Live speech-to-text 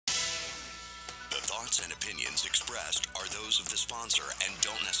thoughts and opinions expressed are those of the sponsor and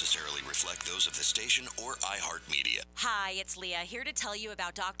don't necessarily reflect those of the station or iHeartMedia. Hi, it's Leah, here to tell you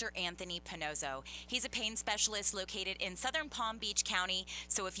about Dr. Anthony Pannozzo. He's a pain specialist located in southern Palm Beach County,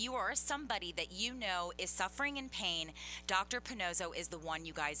 so if you or somebody that you know is suffering in pain, Dr. Pannozzo is the one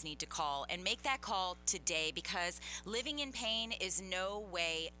you guys need to call. And make that call today, because living in pain is no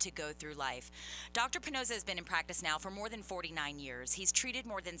way to go through life. Dr. Pannozzo has been in practice now for more than 49 years. He's treated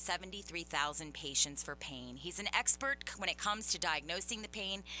more than 73,000 patients for pain. He's an expert when it comes to diagnosing the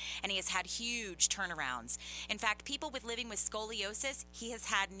pain, and he has had huge turnarounds. In fact, people living with scoliosis, he has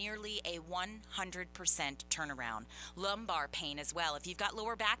had nearly a 100% turnaround. Lumbar pain as well. If you've got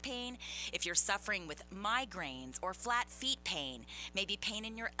lower back pain, if you're suffering with migraines or flat feet pain, maybe pain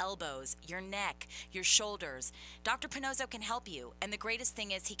in your elbows, your neck, your shoulders, Dr. Pannozzo can help you. And the greatest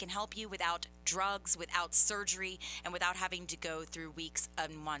thing is he can help you without drugs, without surgery, and without having to go through weeks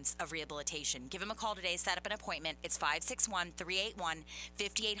and months of rehabilitation. Give him a call today. Set up an appointment. It's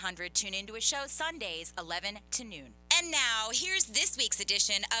 561-381-5800. Tune into his show Sundays, 11 to noon. And now, here's this week's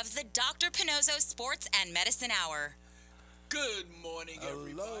edition of the Dr. Pannozzo Sports and Medicine Hour. Good morning,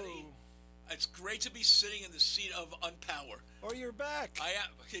 everybody. It's great to be sitting in the seat of Unpower. Oh, you're back. I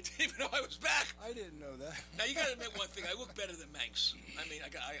am. You didn't even know I was back. I didn't know that. Now, you got to admit one thing. I look better than Manx. I mean,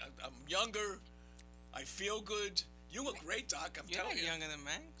 I'm younger. I feel good. You look great, Doc. I'm telling you. You're not younger than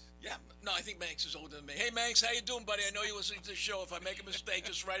Manx? Yeah. No, I think Manx is older than me. Hey, Manx, how you doing, buddy? I know you're listening to the show. If I make a mistake,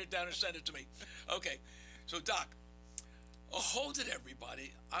 just write it down and send it to me. Okay. So, Doc, hold it,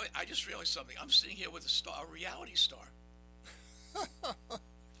 everybody. I just realized something. I'm sitting here with a reality star.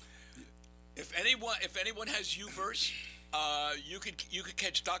 If anyone has Uverse, you could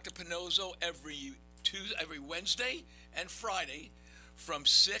catch Dr. Pannozzo every Wednesday and Friday from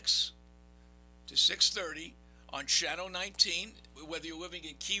 6 to 6:30 on Channel 19. Whether you're living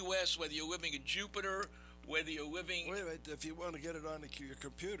in Key West, whether you're living in Jupiter, whether you're living. Wait a minute. If you want to get it on your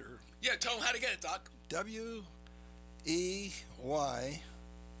computer. Yeah, tell them how to get it, Doc.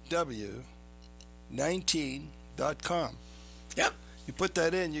 WEYW19.com. Yep. You put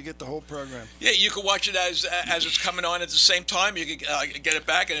that in, you get the whole program. Yeah, you can watch it as it's coming on at the same time. You can get it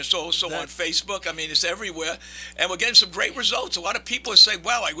back, and it's also on Facebook. I mean, it's everywhere. And we're getting some great results. A lot of people are saying,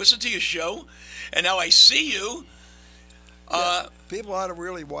 wow, I listened to your show, and now I see you. Yeah, people ought to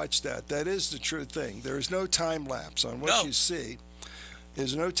really watch that. That is the true thing. There is no time lapse on what you see.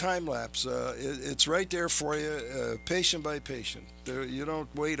 There's no time lapse. It's right there for you, patient by patient. You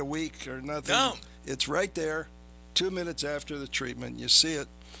don't wait a week or nothing. No. It's right there. 2 minutes after the treatment, you see it.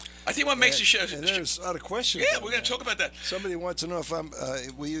 I think what makes the show. And there's a lot of questions. Yeah, we're going to talk about that. Somebody wants to know if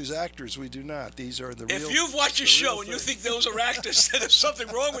we use actors. We do not. These are the real. If you've watched a show and you think those are actors, then there's something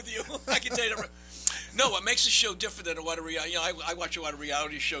wrong with you. I can tell you that. No, what makes the show different than a lot of reality? I watch a lot of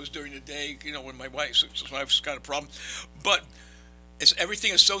reality shows during the day. When my wife's got a problem, but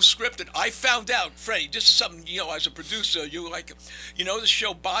everything is so scripted. I found out, Freddy, this is something, as a producer, the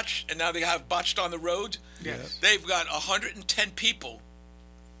show Botched, and now they have Botched on the Road. Yes. They've got 110 people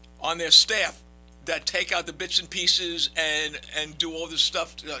on their staff that take out the bits and pieces and do all this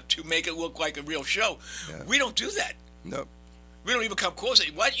stuff to make it look like a real show. Yeah. We don't do that. Nope. We don't even come close.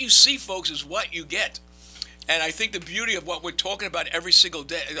 What you see, folks, is what you get. And I think the beauty of what we're talking about every single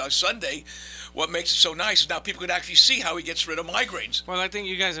day, Sunday, what makes it so nice is now people can actually see how he gets rid of migraines. Well, I think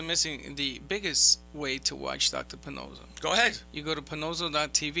you guys are missing the biggest way to watch Dr. Pannozzo. Go ahead. You go to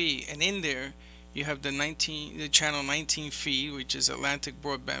Pannozzo.tv, and in there you have the channel 19 feed, which is Atlantic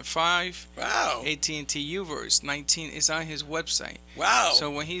Broadband 5. Wow. AT&T Uverse 19 is on his website. Wow.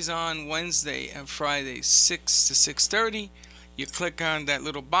 So when he's on Wednesday and Friday, 6 to 6:30, you click on that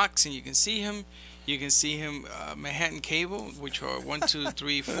little box and you can see him. You can see him, Manhattan Cable, which are 1, 2,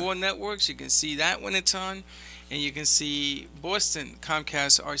 3, 4 networks. You can see that when it's on. And you can see Boston,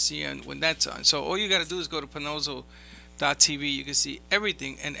 Comcast, RCN when that's on. So all you got to do is go to Pannozzo.tv. You can see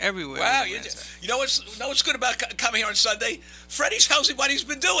everything and everywhere. Wow. You know what's good about coming here on Sunday? Freddy's tells you what he's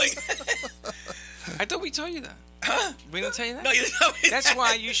been doing. I thought we told you that. Huh? We didn't tell you that? No, you didn't tell me That's that.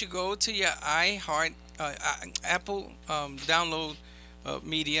 why you should go to your iHeart, Apple download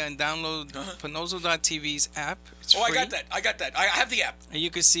media and download Pannozzo.tv's app. It's free. I got that. I have the app. And you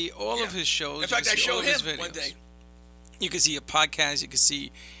can see all of his shows. In fact, I showed him one day. You can see your podcast. You can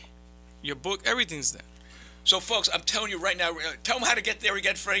see your book. Everything's there. So, folks, I'm telling you right now, tell them how to get there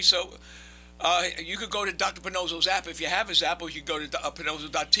again, Freddie. So, you could go to Dr. Pannozzo's app. If you have his app, or you can go to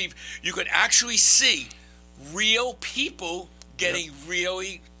Pannozzo.tv. You could actually see real people getting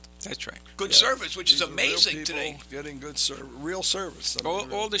really That's right. good service, which is amazing today. Getting good real service.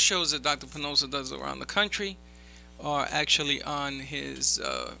 All the shows that Dr. Pannozzo does around the country are actually on his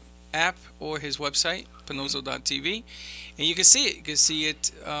app or his website, Pannozzo.tv, and you can see it. You can see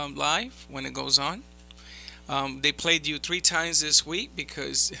it live when it goes on. They played you 3 times this week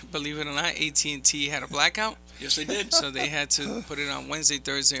because, believe it or not, AT&T had a blackout. Yes, they did. So they had to put it on Wednesday,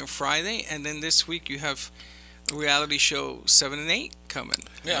 Thursday, and Friday. And then this week you have a reality show 7 and 8 coming.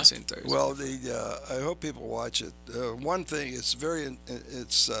 Yeah. Wednesday and Thursday. Well, I hope people watch it. One thing,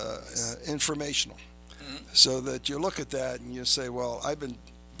 it's informational, so that you look at that and you say, well, I've been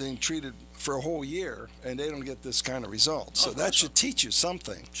being treated for a whole year and they don't get this kind of result. So that should teach you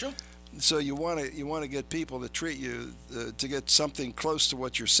something. Sure. So you want to get people to treat you to get something close to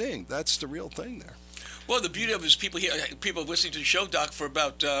what you're seeing. That's the real thing there. Well, the beauty of it is people listening to the show, Doc, for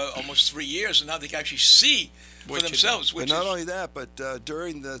about almost 3 years, and now they can actually see for themselves. But not only that, but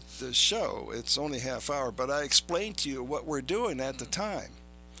during the show, it's only half hour, but I explained to you what we're doing at the time,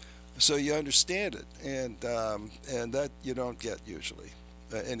 so you understand it, and that you don't get usually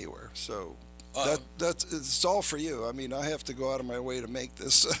anywhere. So. It's all for you. I mean, I have to go out of my way to make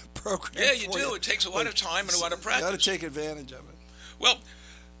this program. Yeah, you do. It takes a lot of time and a lot of practice. You got to take advantage of it. Well,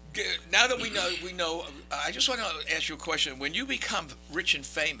 now that we know. I just want to ask you a question. When you become rich and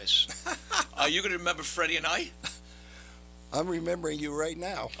famous, are you going to remember Freddie and I? I'm remembering you right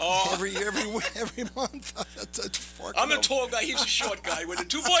now. Oh. Every month. I'm the tall guy. He's the short guy. We're the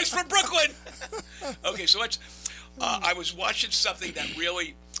 2 boys from Brooklyn. Okay, so let's. I was watching something that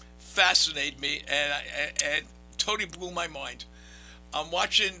really fascinated me and totally blew my mind. I'm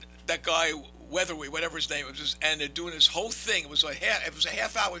watching that guy Weatherly, whatever his name is, and they're doing this whole thing. It was a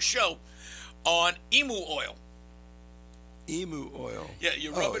half-hour show on emu oil. Emu oil. Yeah,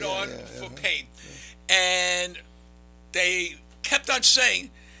 you rub it on for pain, and they kept on saying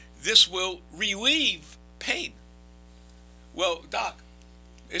this will relieve pain. Well, Doc,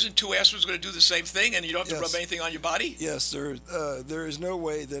 isn't 2 aspirins going to do the same thing, and you don't have to rub anything on your body? Yes, there is no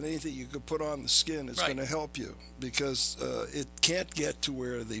way that anything you could put on the skin is going to help you, because it can't get to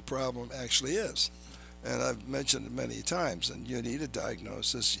where the problem actually is. And I've mentioned it many times, and you need a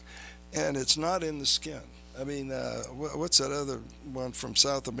diagnosis, and it's not in the skin. I mean, what's that other one from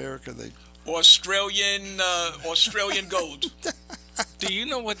South America? Australian gold. Do you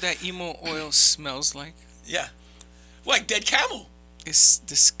know what that emu oil smells like? Yeah, like dead camel. It's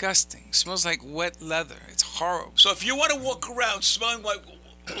disgusting. It smells like wet leather. It's horrible. So if you want to walk around smelling like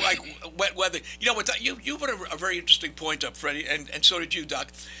wet leather, you know what? You put a very interesting point up, Freddie, and so did you,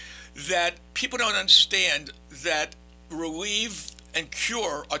 Doc. That people don't understand that relieve and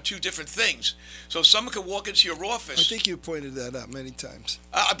cure are 2 different things. So someone could walk into your office. I think you pointed that out many times.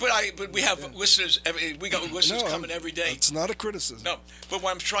 But we have listeners. We got listeners coming every day. It's not a criticism. No, but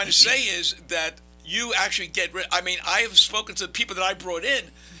what I'm trying to say is that you actually get rid. I mean, I have spoken to the people that I brought in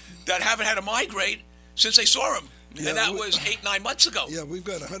that haven't had a migraine since they saw him, and that was 8-9 months ago. Yeah, we've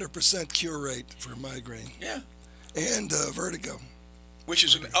got 100% cure rate for migraine. Yeah, and vertigo, which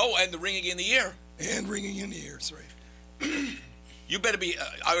is and the ringing in the ear. And ringing in the ears, right? You better be.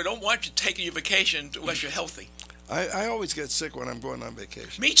 I don't want you taking your vacation unless you're healthy. I always get sick when I'm going on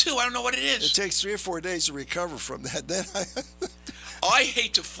vacation. Me too. I don't know what it is. It takes 3 or 4 days to recover from that. Then I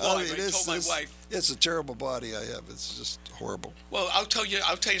hate to fly. I told my wife. It's a terrible body I have. It's just horrible. Well, I'll tell you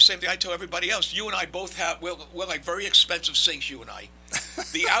the same thing I tell everybody else. You and I both have. We're like very expensive sinks. You and I.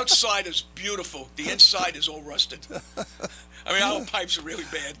 The outside is beautiful. The inside is all rusted. I mean, our pipes are really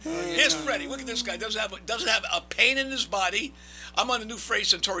bad. Here's Freddie. Look at this guy. Doesn't have a pain in his body. I'm on the new Freddy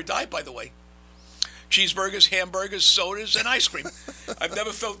Centauri diet, by the way. Cheeseburgers, hamburgers, sodas, and ice cream. I've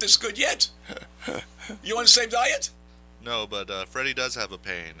never felt this good yet. You on the same diet? No, but Freddie does have a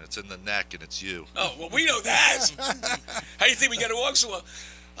pain. It's in the neck, and it's you. Oh, well, we know that. How do you think we get along so well?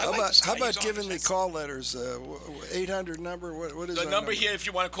 How about giving the call letters? 800 number? What is the that number here? If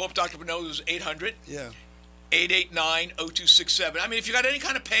you want to call up Dr. Pannozzo, is 800. Yeah. 889-0267. I mean, if you got any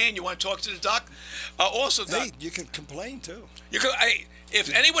kind of pain, you want to talk to the doc. Also, Doc, hey, you can complain too. You can.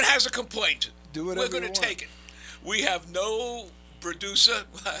 If anyone has a complaint, we're going to take it. We have no producer.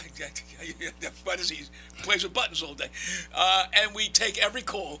 What is he? Plays with buttons all day, and we take every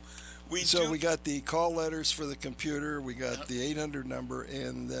call. We got the call letters for the computer. We got the 800 number,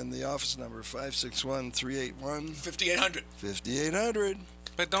 and then the office number 561-381 5800. 5800.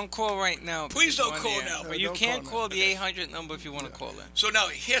 But don't call right now. Please don't call now. But you can call the 800 number if you want to call in. So now,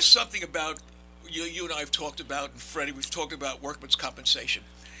 here's something about you and I have talked about, and Freddie, we've talked about workman's compensation.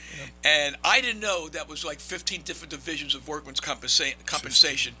 Yep. And I didn't know that was like 15 different divisions of workman's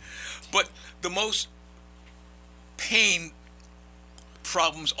compensation. But the most pain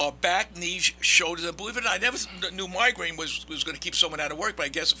problems are back, knees, shoulders. And believe it or not, I never knew migraine was going to keep someone out of work, but I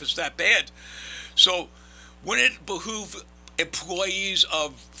guess if it's that bad. So wouldn't it behoove employees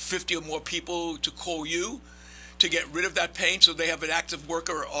of 50 or more people to call you to get rid of that pain, so they have an active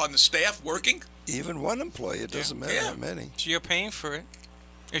worker on the staff working? Even one employee, it doesn't matter how many. So you're paying for it.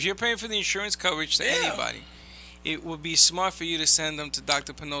 If you're paying for the insurance coverage to anybody, it would be smart for you to send them to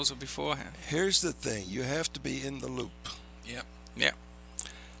Dr. Pannozzo beforehand. Here's the thing. You have to be in the loop. Yeah. Yeah.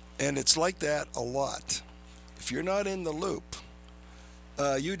 And it's like that a lot. If you're not in the loop,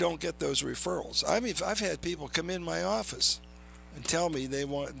 you don't get those referrals. I mean, I've had people come in my office and tell me they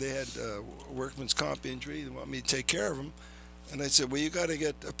had workman's comp injury. They want me to take care of them. And I said, well, you got to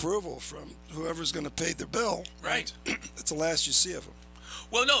get approval from whoever's going to pay the bill. Right. That's the last you see of them.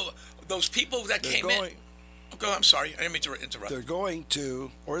 Well, no, those people that came in. Oh, I'm sorry. I didn't mean to interrupt. They're going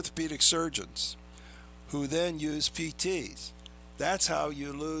to orthopedic surgeons who then use PTs. That's how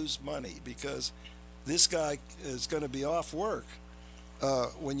you lose money, because this guy is going to be off work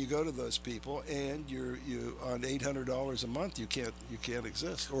when you go to those people, and you on $800 a month you can't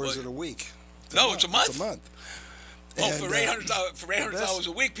exist. Or is it a week? It's a month. It's a month. Oh, And, for $800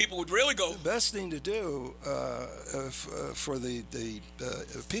 a week, people would really go. The best thing to do for the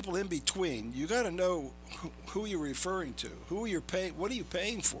people in between, you got to know who you're referring to, who you're paying, what are you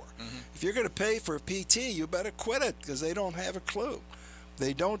paying for. If you're going to pay for a PT, you better quit it, because they don't have a clue.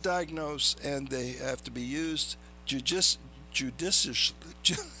 They don't diagnose, and they have to be used judiciously.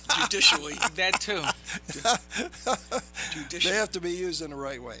 That too. They have to be used in the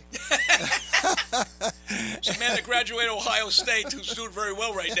right way. It's a man that graduated Ohio State who's doing very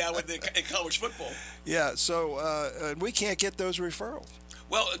well right now in college football. Yeah, so we can't get those referrals.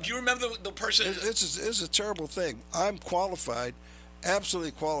 Well, do you remember the person? It's a terrible thing. I'm qualified,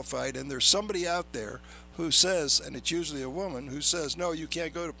 absolutely qualified, and there's somebody out there who says, and it's usually a woman, who says, no, you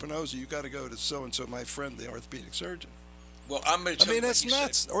can't go to Pannozzo, you got to go to so-and-so, my friend, the orthopedic surgeon. Well, I'm going to tell you that's what you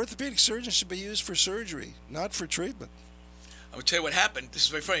nuts. said. Orthopedic surgeons should be used for surgery, not for treatment. I will tell you what happened. This is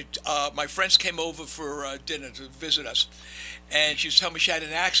very funny. My friends came over for dinner to visit us, and she was telling me she had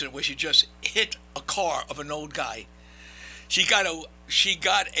an accident where she just hit a car of an old guy. She got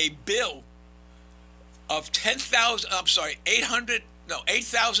a bill of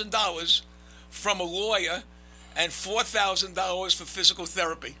 $8,000 from a lawyer, and $4,000 for physical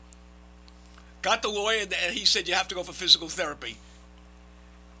therapy. Got the lawyer, and he said you have to go for physical therapy.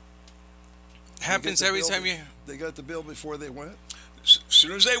 Happens every time you. They got the bill before they went? As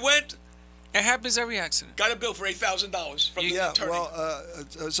soon as they went, It happens every accident. got a bill for $8,000 from the attorney.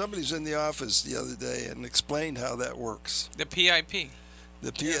 Well, somebody's in the office the other day and explained how that works. The PIP.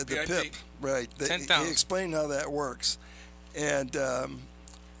 The PIP. PIP, right. He 10,000. explained how that works. And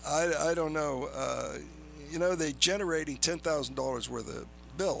I don't know. They're generating $10,000 worth of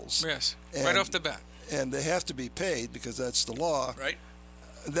bills. Yes, And- right off the bat. And they have to be paid because that's the law. Right.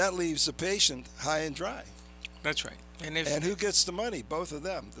 That leaves the patient high and dry. That's right. And who gets the money? Both of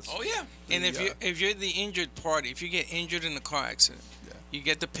them. Oh, yeah. And if you're the injured party, if you get injured in a car accident, you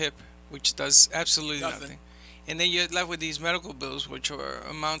get the PIP, which does absolutely nothing. And then you're left with these medical bills, which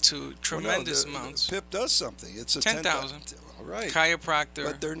amount to tremendous amounts. The PIP does something. It's a 10,000. Right. Chiropractor.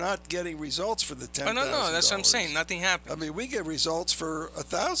 But they're not getting results for the $10,000. Oh, no, that's what I'm saying. Nothing happens. I mean, we get results for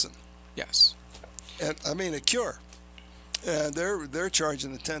 $1,000. Yes. And I mean, a cure. And they're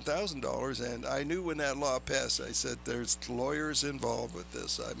charging the $10,000. And I knew when that law passed, I said, there's lawyers involved with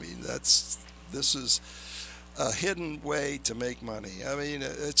this. I mean, this is a hidden way to make money. I mean,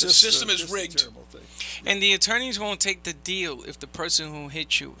 it's The just system is just rigged. A terrible thing. And the attorneys won't take the deal if the person who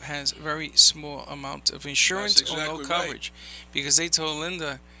hit you has very small amount of insurance That's or no exactly right. coverage. Because they told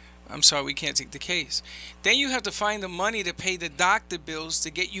Linda, I'm sorry, we can't take the case. Then you have to find the money to pay the doctor bills to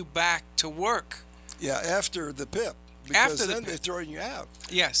get you back to work. Yeah, after the PIP. Because After the then PIP. they're throwing you out.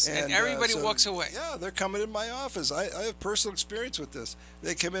 Yes, and everybody so, walks away. Yeah, they're coming in my office. I have personal experience with this.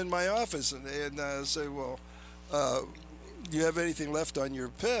 They come in my office and say, well, do you have anything left on your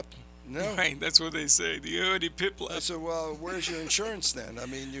PIP? No. Right, that's what they say. Do you have any PIP I left? said, well, where's your insurance then? I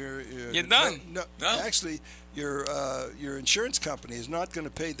mean, you're done. No, actually, your insurance company is not going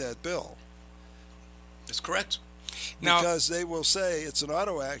to pay that bill. That's correct. Now, Because they will say it's an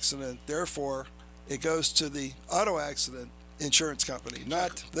auto accident, therefore it goes to the auto accident insurance company,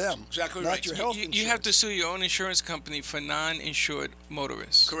 not them. Exactly not right. your health insurance. you have to sue your own insurance company for non-insured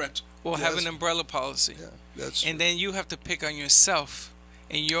motorists. Correct. Or have Yes. an umbrella policy. Yeah, that's And then you have to pick on yourself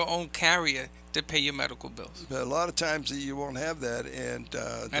and your own carrier to pay your medical bills. But a lot of times you won't have that, and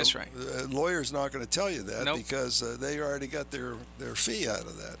That's right. The lawyer's not going to tell you that Nope. because they already got their fee out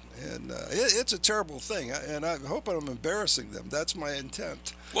of that, and it's a terrible thing. And I hope I'm embarrassing them. That's my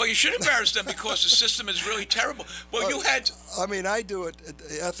intent. Well, you should embarrass them because the system is really terrible. Well, you had. I mean, I do it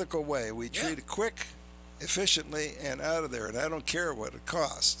the ethical way. We treat it quick. efficiently and out of there. And I don't care what it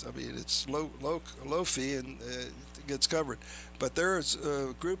costs. I mean, it's low fee and it gets covered. But there's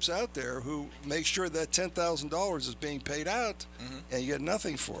groups out there who make sure that $10,000 is being paid out, and you get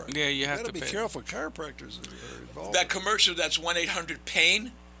nothing for it. Yeah, you have got to be pay. careful. Chiropractors are involved. That commercial, that's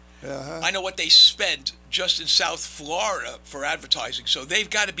 1-800-PAIN. Uh-huh. I know what they spend just in South Florida for advertising, so they've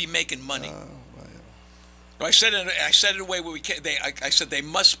got to be making money. I said it a way where I said they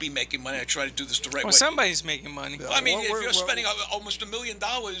must be making money. I try to do this the right way. Somebody's making money. Well, I mean, if you're spending almost $1 million a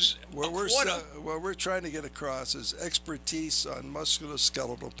quarter. What we're trying to get across is expertise on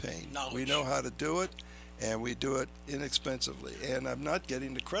musculoskeletal pain. Knowledge. We know how to do it, and we do it inexpensively. And I'm not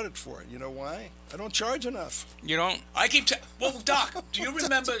getting the credit for it. You know why? I don't charge enough. You don't? I keep well, Doc, do you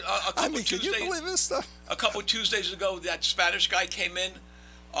remember a couple can you believe this stuff? A couple Tuesdays ago, that Spanish guy came in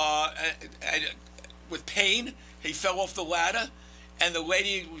with pain. He fell off the ladder, and the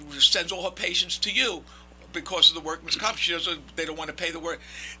lady sends all her patients to you because of the workman's comp. They don't want to pay the work.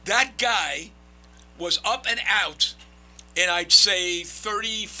 That guy was up and out in, I'd say,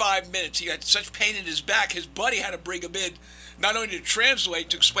 35 minutes. He had such pain in his back, his buddy had to bring him in, not only to translate,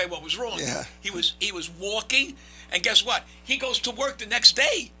 to explain what was wrong. Yeah. He was walking, and guess what? He goes to work the next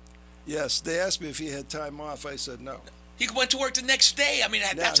day. Yes, they asked me if he had time off. I said no. He went to work the next day. I mean,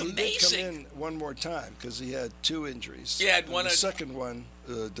 that's amazing. He did come in one more time because he had 2 injuries. He had one. The second one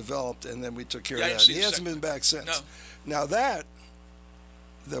developed, and then we took care of that. He hasn't been back since. No. Now the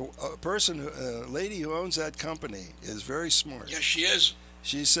lady who owns that company is very smart. Yes, she is.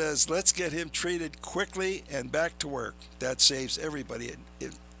 She says, let's get him treated quickly and back to work. That saves everybody,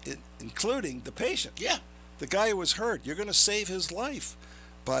 including the patient. Yeah. The guy who was hurt, you're going to save his life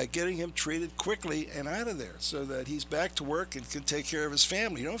by getting him treated quickly and out of there so that he's back to work and can take care of his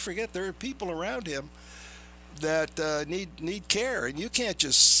family. Don't forget, there are people around him that need care, and you can't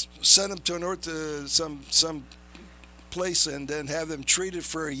just send them to some place and then have them treated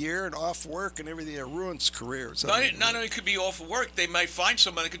for a year and off work and everything. It ruins careers. Not only could be off of work, they might find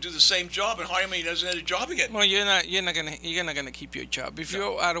somebody that could do the same job and hire him, and he doesn't have a job again. Well, you're not gonna keep your job if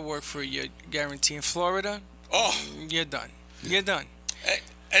you're out of work for a year. Guarantee in Florida, you're done. You're done.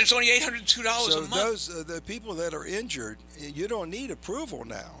 And it's only $802 a month. So those the people that are injured, you don't need approval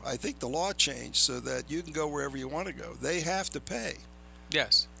now. I think the law changed so that you can go wherever you want to go. They have to pay.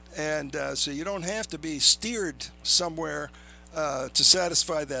 Yes. And so you don't have to be steered somewhere to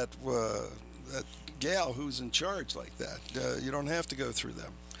satisfy that gal who's in charge like that. You don't have to go through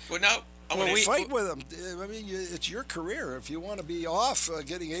them. Well, now, we fight with them. I mean, it's your career. If you want to be off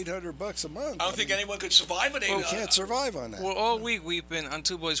getting $800 a month, I don't think anyone could survive on it. You can't survive on that. Well, all week on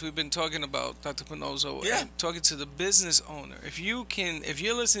Two Boys, we've been talking about Dr. Pannozzo and talking to the business owner. If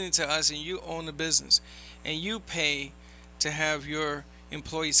you're listening to us and you own a business and you pay to have your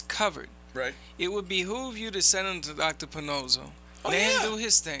employees covered, right? It would behoove you to send them to Dr. Pannozzo. Let him do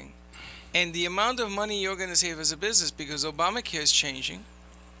his thing. And the amount of money you're going to save as a business, because Obamacare is changing.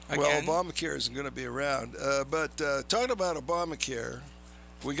 Again. Well, Obamacare isn't going to be around. But talking about Obamacare,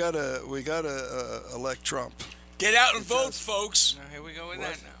 we gotta elect Trump. Get out and vote, folks. Now, here we go with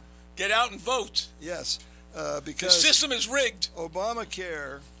that now. Get out and vote. Yes, because the system is rigged.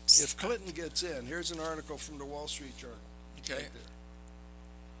 Obamacare, if Clinton gets in, here's an article from the Wall Street Journal. Okay. Right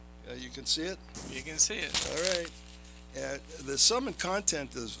there. You can see it? You can see it. All right. The sum and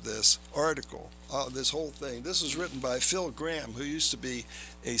content of this article, this whole thing, this was written by Phil Gramm, who used to be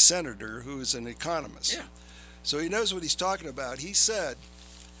a senator who is an economist. Yeah. So he knows what he's talking about. He said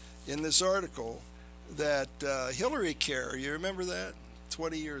in this article that Hillary Care, you remember that?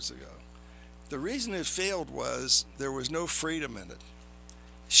 20 years ago. The reason it failed was there was no freedom in it.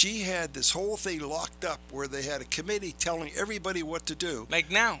 She had this whole thing locked up where they had a committee telling everybody what to do. Like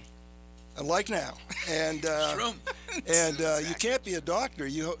now. Like now, and you can't be a doctor.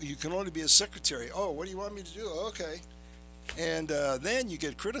 You can only be a secretary. Oh, what do you want me to do? Okay, and then you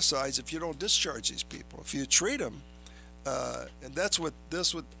get criticized if you don't discharge these people. If you treat them, and that's what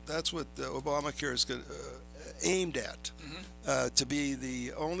Obamacare is aimed at, to be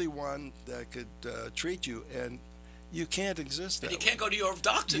the only one that could treat you, and you can't exist that way. You can't go to your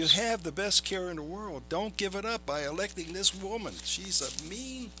doctors. You have the best care in the world. Don't give it up by electing this woman. She's a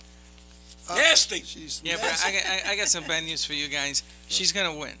mean. Nasty. She's nasty. But I got some bad news for you guys. She's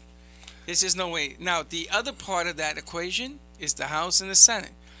gonna win. There's just no way. Now the other part of that equation is the House and the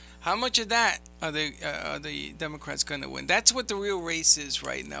Senate. How much of that are the Democrats gonna win? That's what the real race is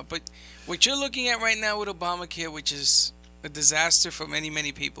right now. But what you're looking at right now with Obamacare, which is a disaster for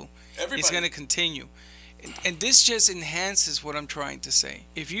many people, is gonna continue. And this just enhances what I'm trying to say.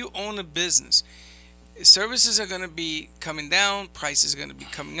 If you own a business, services are going to be coming down, prices are going to be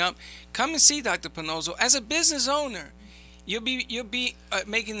coming up. Come and see Dr. Pannozzo. As a business owner, you'll be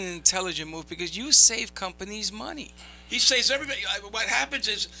making an intelligent move because you save companies money. He saves everybody. What happens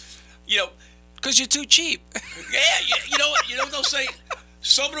is, you know, because you're too cheap. Yeah, you know what they'll say?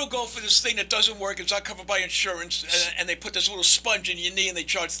 Someone will go for this thing that doesn't work, it's not covered by insurance, and they put this little sponge in your knee and they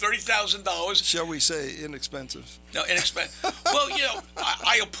charge $30,000. Shall we say inexpensive? No, inexpensive. Well, you know,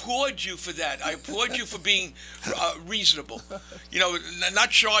 I applaud you for that. I applaud you for being reasonable. You know,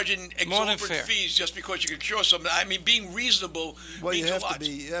 not charging exorbitant fees just because you can cure something. I mean, being reasonable means a lot.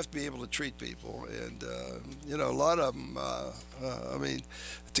 You have to be able to treat people, and you know, a lot of them. I mean,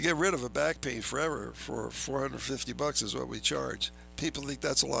 to get rid of a back pain forever for $450 is what we charge. People think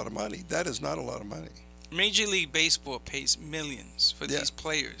that's a lot of money. That is not a lot of money. Major League Baseball pays millions for these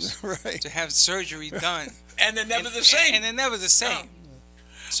players right. to have surgery done. And they're never the same. And they're never the same. No.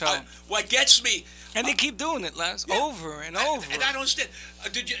 So what gets me... And they keep doing it, Les, over and over. And I don't understand.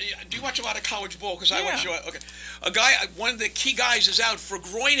 Do you watch a lot of college ball? Because I watch... Okay. A guy, one of the key guys is out for a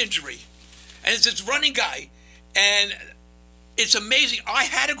groin injury. And it's this running guy. And it's amazing. I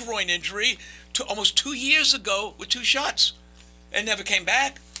had a groin injury almost 2 years ago with 2 shots. And never came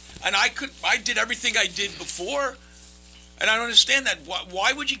back, and I did everything I did before, and I don't understand that.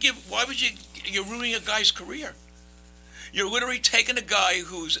 Why would you're ruining a guy's career? You're literally taking a guy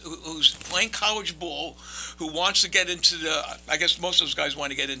who's playing college ball, who wants to get into I guess most of those guys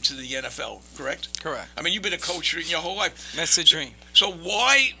want to get into the NFL, correct? Correct. I mean, you've been a coach your whole life. That's the dream. So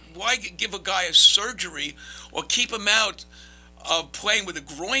why give a guy a surgery or keep him out of playing with a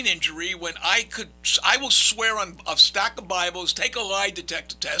groin injury when I will swear on a stack of Bibles, take a lie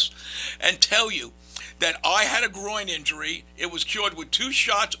detector test, and tell you that I had a groin injury. It was cured with 2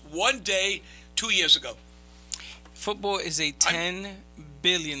 shots, 1 day, 2 years ago. Football is a $10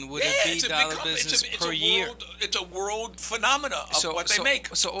 billion dollar business per year. It's a world phenomena of what they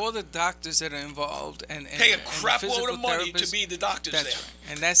make. So all the doctors that are involved and pay a crap load of money to be the doctors there. Right.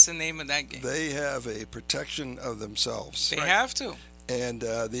 And that's the name of that game. They have a protection of themselves. They have to. And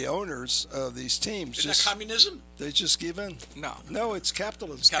the owners of these teams Isn't that communism? They just give in. No, it's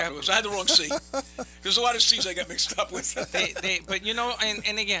capitalism. Capitalism. I had the wrong C. There's a lot of C's I got mixed up with. But you know,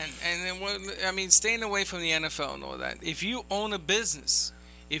 and again, I mean, staying away from the NFL and all that. If you own a business,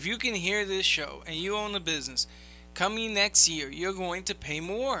 if you can hear this show and you own a business, coming next year, you're going to pay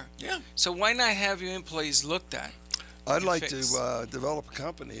more. Yeah. So why not have your employees looked at? I'd like to develop a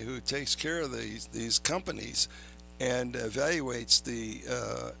company who takes care of these companies and evaluates the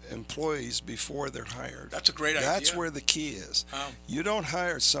employees before they're hired. That's a great idea. That's where the key is. You don't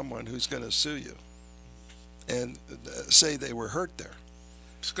hire someone who's going to sue you and say they were hurt there.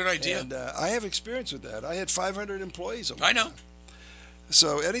 It's a good idea. And I have experience with that. I had 500 employees. I know.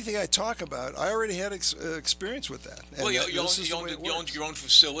 So anything I talk about, I already had experience with that. And well, you owned your own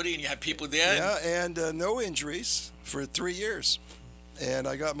facility and you had people there. Yeah, and no injuries for 3 years. And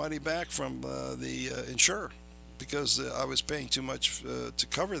I got money back from the insurer, because I was paying too much to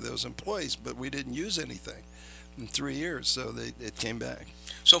cover those employees, but we didn't use anything in 3 years, so it came back.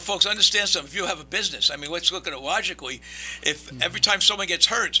 So, folks, understand something. If you have a business, I mean, let's look at it logically. If every time someone gets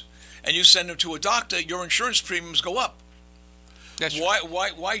hurt and you send them to a doctor, your insurance premiums go up. That's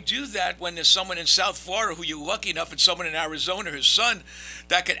why do that when there's someone in South Florida who you're lucky enough, and someone in Arizona, his son,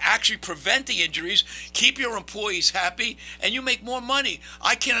 that could actually prevent the injuries, keep your employees happy, and you make more money?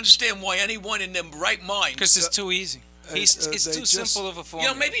 I can't understand why anyone in their right mind. Because it's too easy. It's too simple of a formula.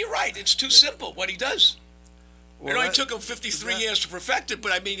 You know, maybe you're right. It's too simple what he does. Well, it only took him 53 years to perfect it,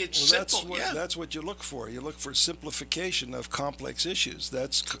 but I mean, it's simple. That's what you look for. You look for simplification of complex issues.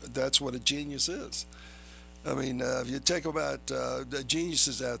 That's what a genius is. I mean, if you take about the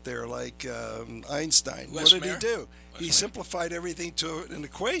geniuses out there like Einstein, what did he do? He simplified everything to an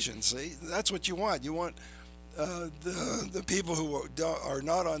equation. See, that's what you want. You want the people who are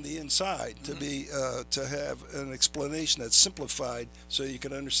not on the inside to be to have an explanation that's simplified so you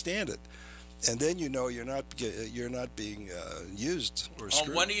can understand it, and then you know you're not being used or screwed.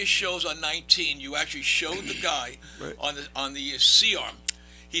 On one of your shows on 19, you actually showed the guy on the C-arm.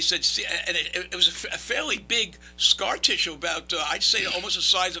 He said, and it was a fairly big scar tissue, about I'd say almost the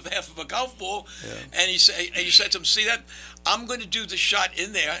size of half of a golf ball. Yeah. And he said to him, "See that? I'm going to do the shot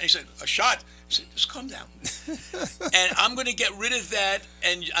in there." And he said, "A shot?" He said, "Just calm down." And I'm going to get rid of that,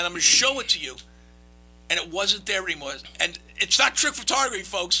 and I'm going to show it to you. And it wasn't there anymore. And it's not trick photography,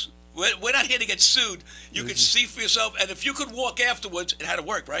 folks. We're not here to get sued. You can see for yourself. And if you could walk afterwards, it had to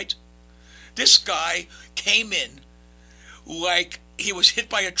work, right? This guy came in like he was hit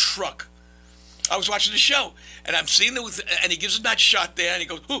by a truck. I was watching the show, and I'm seeing and he gives him that shot there, and he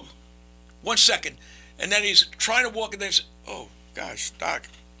goes, "Ooh, 1 second." And then he's trying to walk, and then says, "Oh gosh, Doc."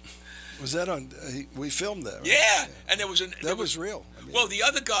 Was that on? We filmed that. Right? Yeah, and there was that was real. I mean, well, the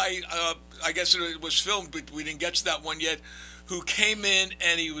other guy, I guess it was filmed, but we didn't get to that one yet. Who came in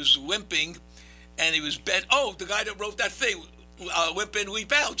and he was limping, and he was bent. Oh, the guy that wrote that thing, "Limp in,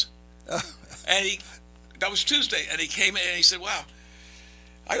 weep out," and that was Tuesday, and he came in and he said, "Wow,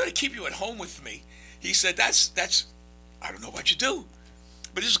 I got to keep you at home with me." He said, "That's I don't know what you do."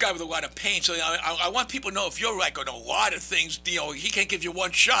 But this is a guy with a lot of pain, so I want people to know if you're like on a lot of things, he can't give you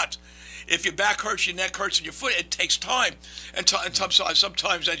one shot. If your back hurts, your neck hurts, and your foot, it takes time. And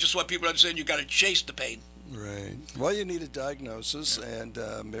sometimes I just want people to understand you got to chase the pain. Right. Well, you need a diagnosis, and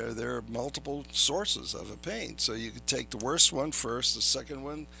there are multiple sources of a pain. So you could take the worst one first, the second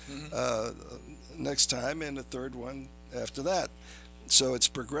one next time, and the third one after that. So it's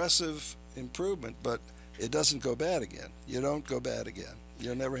progressive improvement, but it doesn't go bad again. You don't go bad again.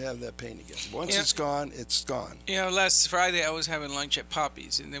 You'll never have that pain again. Once it's gone, it's gone. Last Friday I was having lunch at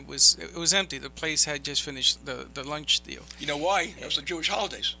Poppy's, and it was empty. The place had just finished the lunch deal. You know why? It was the Jewish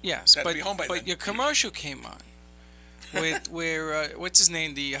holidays. Yes, but be home by then. Your commercial came on with where what's his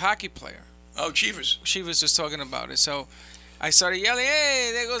name, the hockey player. Oh, Cheevers. Cheevers was talking about it. So I started yelling,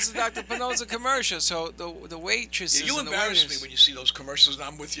 "Hey, there goes the Dr. Pannozzo commercial!" So the waitresses you and the embarrass waiters, me when you see those commercials, and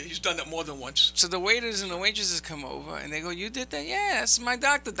I'm with you. He's done that more than once. So the waiters and the waitresses come over, and they go, "You did that? Yeah, that's my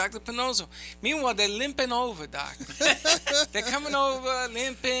doctor, Dr. Pannozzo." Meanwhile, they're limping over, Doc. They're coming over,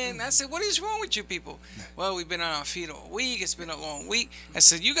 limping. I said, "What is wrong with you people?" "Well, we've been on our feet all week. It's been a long week." I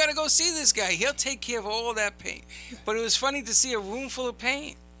said, "You got to go see this guy. He'll take care of all that pain." But it was funny to see a room full of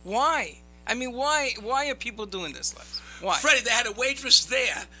pain. Why? I mean, why are people doing this, Les? Why? Freddie, they had a waitress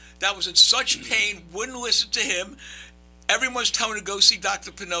there that was in such pain, wouldn't listen to him. Everyone's telling her to go see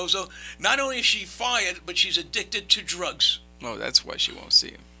Dr. Pannozzo. Not only is she fired, but she's addicted to drugs. Oh, that's why she won't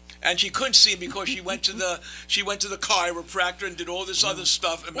see him. And she couldn't see him because she went to the chiropractor and did all this other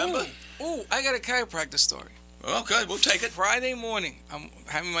stuff. Remember? Ooh, I got a chiropractor story. Okay, we'll take it. Friday morning, I'm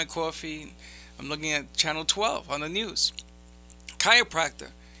having my coffee. I'm looking at Channel 12 on the news.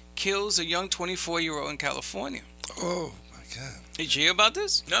 Chiropractor kills a young 24-year-old in California. Oh, my God. Did you hear about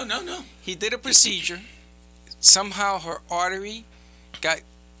this? No. He did a procedure. Somehow her artery got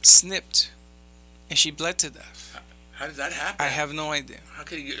snipped, and she bled to death. How did that happen? I have no idea. How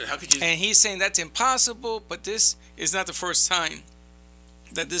could you? And he's saying that's impossible, but this is not the first time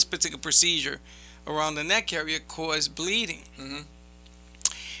that this particular procedure around the neck area caused bleeding. Mm-hmm.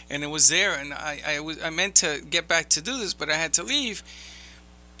 And it was there, and I meant to get back to do this, but I had to leave.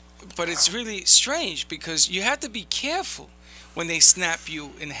 But it's really strange because you have to be careful when they snap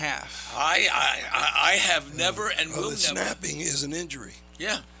you in half. I have never and will never. Snapping is an injury.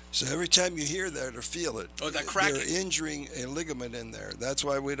 Yeah. So every time you hear that or feel it, that cracking, you're injuring a ligament in there. That's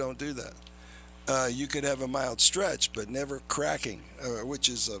why we don't do that. You could have a mild stretch, but never cracking, which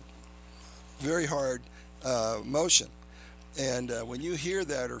is a very hard motion. And when you hear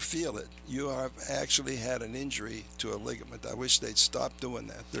that or feel it, you have actually had an injury to a ligament. I wish they'd stop doing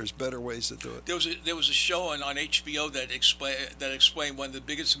that. There's better ways to do it. There was a show on HBO that explained one of the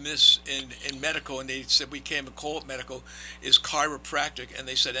biggest myths in medical, and they said we can't even call it medical, is chiropractic. And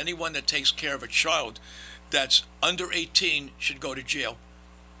they said anyone that takes care of a child that's under 18 should go to jail.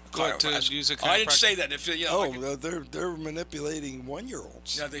 Use a chiropractor. I didn't say that. If they're manipulating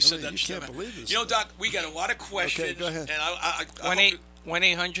 1-year-olds. Yeah, they said that. You can't believe this. You know, Doc, we got a lot of questions. Okay, go ahead. And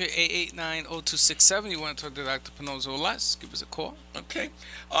 1-800-889-0267. You want to talk to Dr. Pannozzo less? Give us a call. Okay.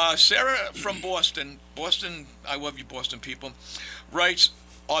 Sarah from Boston, I love you, Boston people, writes,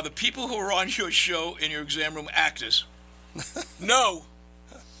 are the people who are on your show in your exam room actors? No.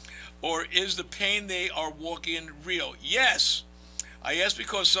 Or is the pain they are walking in real? Yes. I ask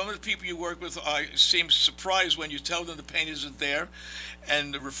because some of the people you work with seem surprised when you tell them the pain isn't there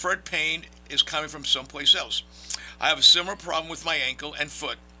and the referred pain is coming from someplace else. I have a similar problem with my ankle and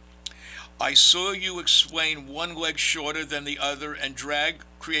foot. I saw you explain one leg shorter than the other and drag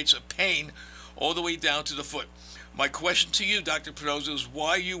creates a pain all the way down to the foot. My question to you, Dr. Pannozzo, is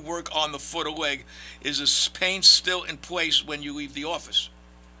why you work on the foot or leg. Is this pain still in place when you leave the office?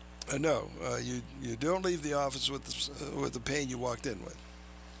 No, you don't leave the office with the pain you walked in with.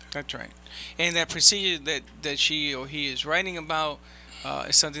 That's right. And that procedure that she or he is writing about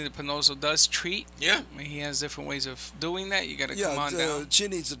is something that Pannozzo does treat. Yeah. I mean, he has different ways of doing that. You got to come on down. She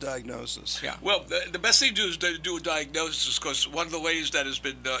needs a diagnosis. Yeah. Well, the best thing to do is to do a diagnosis because one of the ladies that has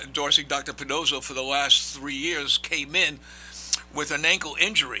been endorsing Dr. Pannozzo for the last 3 years came in with an ankle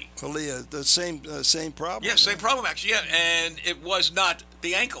injury. Well, Leah, the same problem. Yeah, same problem actually. Yeah, and it was not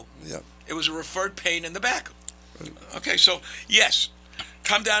the ankle. Yeah. It was a referred pain in the back. Okay, so yes,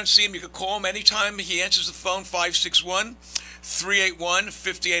 come down and see him. You can call him anytime. He answers the phone,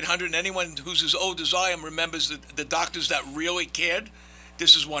 561-381-5800. And anyone who's as old as I am remembers the doctors that really cared.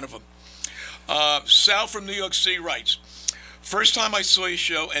 This is one of them. Sal from New York City writes, first time I saw your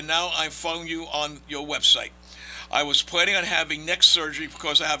show, and now I'm following you on your website. I was planning on having neck surgery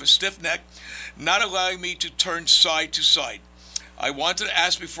because I have a stiff neck, not allowing me to turn side to side. I wanted to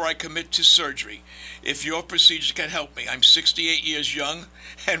ask before I commit to surgery if your procedure can help me. I'm 68 years young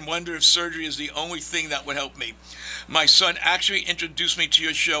and wonder if surgery is the only thing that would help me. My son actually introduced me to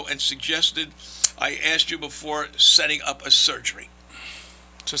your show and suggested I asked you before setting up a surgery.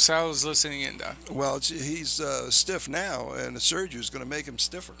 So Sal is listening in, Doc. Well, he's stiff now, and the surgery is going to make him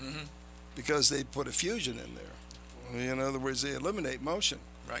stiffer because they put a fusion in there. In other words, they eliminate motion.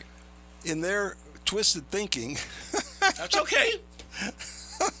 Right. In their twisted thinking. That's okay.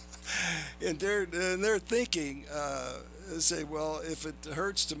 in their thinking, they say, well, if it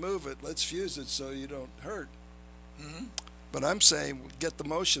hurts to move it, let's fuse it so you don't hurt. But I'm saying get the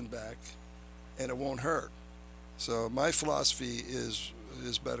motion back, and it won't hurt. So my philosophy is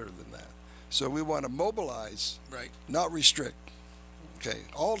better than that. So we want to mobilize, right, not restrict. Okay,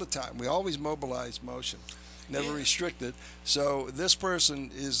 all the time. We always mobilize motion, never restrict it. So this person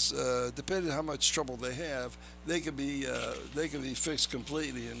is, depending on how much trouble they have, they could be fixed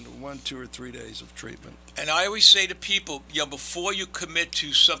completely in 1, 2, or 3 days of treatment. And I always say to people, before you commit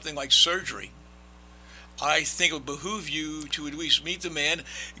to something like surgery, I think it would behoove you to at least meet the man,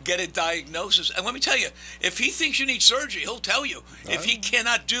 get a diagnosis. And let me tell you, if he thinks you need surgery, he'll tell you. Right. If he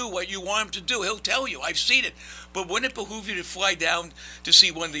cannot do what you want him to do, he'll tell you. I've seen it. But wouldn't it behoove you to fly down to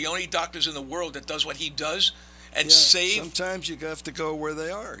see one of the only doctors in the world that does what he does and save? Sometimes you have to go where they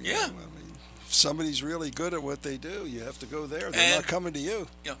are. Yeah. If somebody's really good at what they do, you have to go there. They're not coming to you.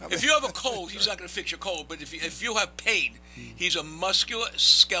 If you have a cold, he's not going to fix your cold. But if you have pain, he's a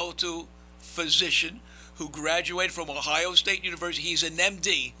musculoskeletal physician who graduated from Ohio State University. He's an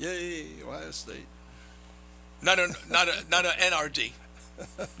MD. Yeah, Ohio State. Not a NRD.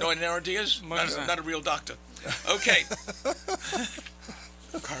 Know what an NRD is? Not a real doctor. Okay.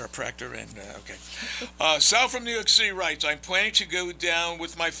 Chiropractor and okay. Sal from New York City writes, I'm planning to go down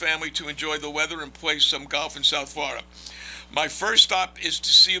with my family to enjoy the weather and play some golf in South Florida. My first stop is to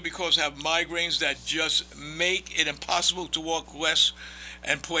see you because I have migraines that just make it impossible to walk less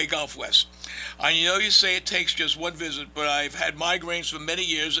and play golf less. I know you say it takes just one visit, but I've had migraines for many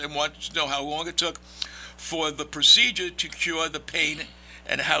years and want to know how long it took for the procedure to cure the pain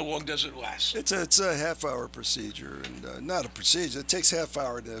and how long does it last? It's a half-hour procedure, and not a procedure. It takes half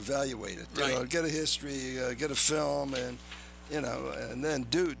hour to evaluate it. Right. Get a history, get a film, and and then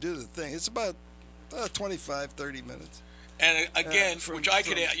do the thing. It's about 25, 30 minutes. And again,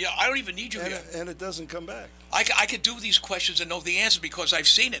 I don't even need you here. And it doesn't come back. I could do these questions and know the answer because I've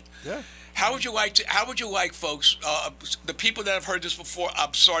seen it. Yeah. How would you like, folks, the people that have heard this before,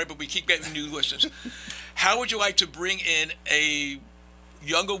 I'm sorry, but we keep getting new listeners. How would you like to bring in a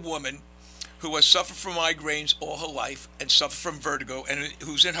younger woman who has suffered from migraines all her life and suffered from vertigo and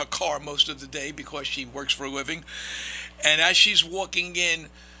who's in her car most of the day because she works for a living, and as she's walking in,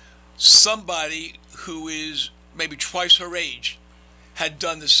 somebody who is maybe twice her age had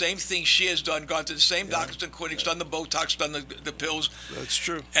done the same thing she has done, gone to the same doctors and clinics, done the Botox, done the pills. That's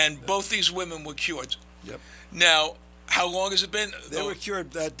true. And both these women were cured. Yep. Now, how long has it been? They were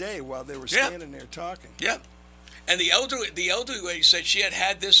cured that day while they were standing there talking. Yeah. And the elderly lady said she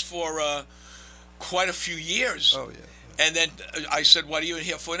had this for quite a few years. Oh, yeah. And then I said, what are you in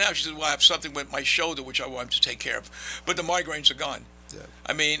here for now? She said, well, I have something with my shoulder which I want to take care of. But the migraines are gone. Yeah.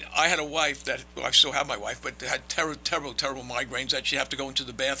 I mean, I had a wife I still have my wife, but had terrible migraines that she'd have to go into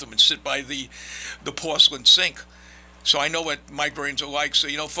the bathroom and sit by the porcelain sink. So I know what migraines are like. So,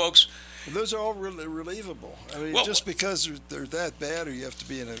 folks. Those are all really relievable. I mean, just because they're that bad or you have to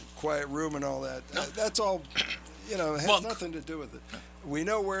be in a quiet room and all that, that's all, it has nothing to do with it. We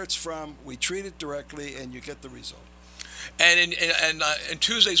know where it's from, we treat it directly, and you get the result. And in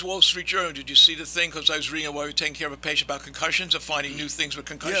Tuesday's Wall Street Journal, did you see the thing? Because I was reading while we were taking care of a patient about concussions and finding new things with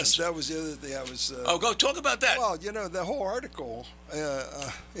concussions. Yes, that was the other thing I was... go talk about that. Well, the whole article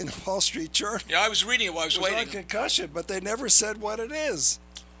in the Wall Street Journal... Yeah, I was reading it while I was waiting. On concussion, but they never said what it is.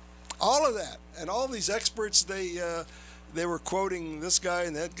 All of that. And all these experts, they were quoting this guy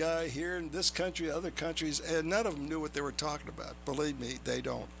and that guy here in this country, other countries, and none of them knew what they were talking about. Believe me, they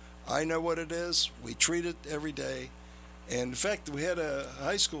don't. I know what it is. We treat it every day. And in fact, we had a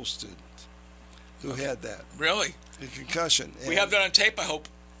high school student who had that. Really? A concussion. We have that on tape, I hope.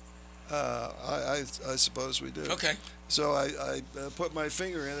 I suppose we do. Okay. So I put my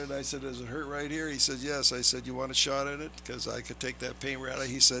finger in it, and I said, does it hurt right here? He said, yes. I said, you want a shot at it? Because I could take that pain right out.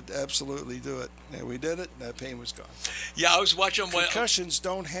 He said, absolutely, do it. And we did it, and that pain was gone. Yeah, I was watching Concussions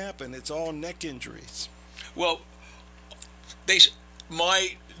don't happen. It's all neck injuries. Well, the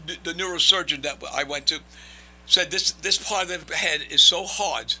neurosurgeon that I went to said this part of the head is so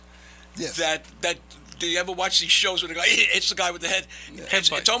hard Yes. that do you ever watch these shows where they go, it's the guy with the head?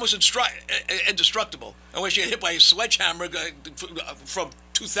 It's almost indestructible unless you get hit by a sledgehammer from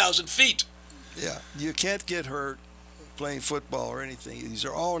 2,000 feet. Yeah, you can't get hurt playing football or anything. These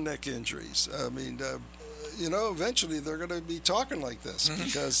are all neck injuries. I mean, eventually they're going to be talking like this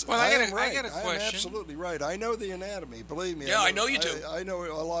because Well, I got a I'm question. absolutely right. I know the anatomy. Believe me. Yeah, I know you do. I know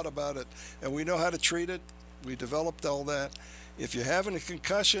a lot about it, and we know how to treat it. We developed all that. If you're having a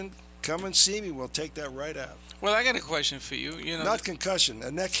concussion, come and see me. We'll take that right out. Well, I got a question for you. Not concussion,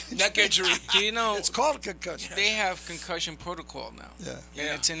 a neck injury. Do you know it's called a concussion. they have concussion protocol now? Yeah.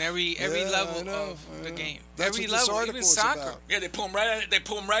 And it's in every level of the game. That's every what this level, article even is soccer. about. Yeah, they pull him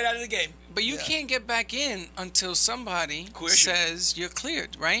right out of the game. But you can't get back in until somebody Clears you. says you're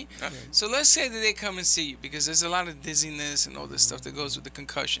cleared, right? So let's say that they come and see you because there's a lot of dizziness and all this stuff that goes with the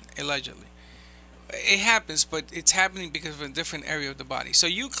concussion, allegedly. It happens, but it's happening because of a different area of the body. So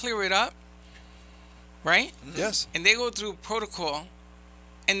you clear it up, right? Yes. And they go through protocol,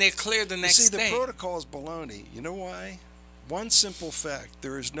 and they're clear the next day. day. The protocol is baloney. You know why? One simple fact.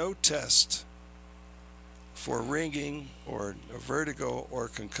 There is no test for ringing or a vertigo or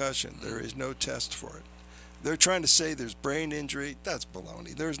concussion. There is no test for it. They're trying to say there's brain injury. That's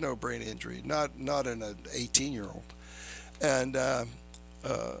baloney. There's no brain injury, not in an 18-year-old. And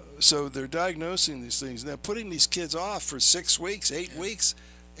so they're diagnosing these things. And they're putting these kids off for 6 weeks, 8 weeks.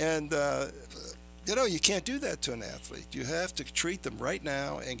 And, you can't do that to an athlete. You have to treat them right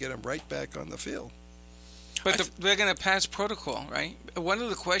now and get them right back on the field. But they're going to pass protocol, right? One of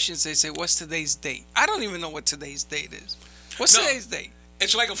the questions they say, what's today's date? I don't even know what today's date is. What's today's date?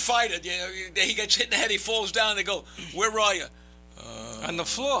 It's like a fighter. He gets hit in the head, he falls down, they go, where are you? On the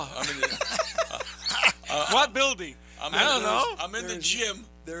floor. I'm in the, what building? I don't know. I'm in the gym.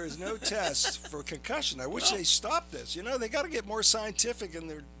 There is no test for concussion. I wish they stopped this. They got to get more scientific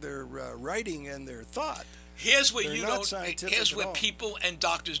in their writing and their thought. Here's what Here's what people and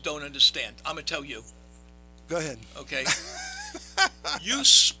doctors don't understand. I'm gonna tell you. Go ahead. Okay. You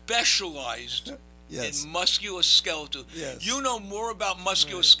specialized in musculoskeletal. Yes. You know more about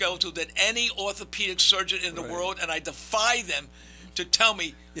musculoskeletal than any orthopedic surgeon in the world, and I defy them to tell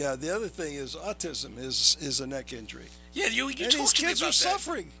me. Yeah. The other thing is autism is a neck injury. Yeah, you and talk these to me kids about are that.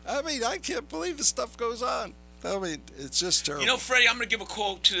 suffering. I mean, I can't believe this stuff goes on. I mean, it's just terrible. Freddie, I'm going to give a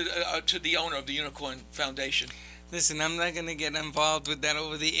call to the owner of the Unicorn Foundation. Listen, I'm not going to get involved with that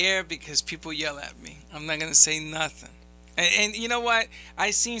over the air because people yell at me. I'm not going to say nothing. And you know what?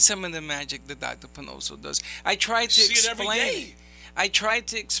 I seen some of the magic that Dr. Pannozzo does. I tried to explain it. I tried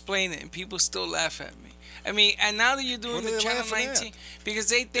to explain it, and people still laugh at me. I mean, and now that you're doing the Channel 19, because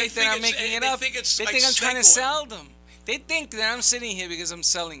they think that I'm making it up. They think I'm trying to sell them. They think that I'm sitting here because I'm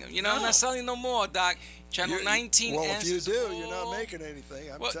selling them. I'm not selling no more, Doc. Channel 19 Well, answers if you do, you're not making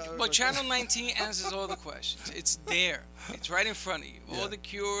anything. Well, Channel 19 answers all the questions. It's there. It's right in front of you. All the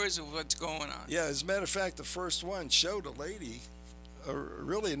cures of what's going on. Yeah, as a matter of fact, the first one showed a lady,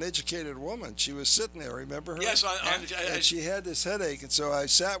 really an educated woman. She was sitting there, remember her? Yes, and she had this headache, and so I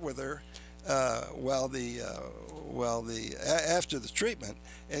sat with her after the treatment,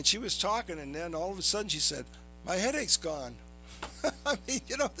 and she was talking, and then all of a sudden she said, "My headache's gone." I mean,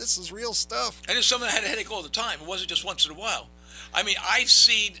 this is real stuff. And there's someone that had a headache all the time. It wasn't just once in a while. I mean, I've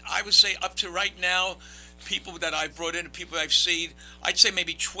seen, I would say up to right now, people that I've brought in, people I've seen, I'd say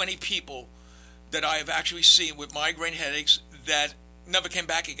maybe 20 people that I have actually seen with migraine headaches that never came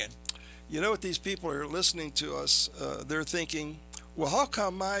back again. You know what these people are listening to us, they're thinking, well, how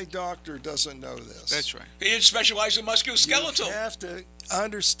come my doctor doesn't know this? That's right. He didn't specialize in musculoskeletal. You have to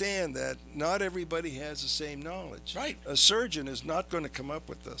understand that not everybody has the same knowledge. Right. A surgeon is not going to come up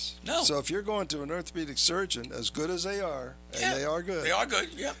with this. No. So if you're going to an orthopedic surgeon, as good as they are, and they are good. They are good,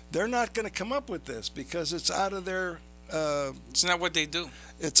 yeah. They're not going to come up with this because it's out of their... it's not what they do.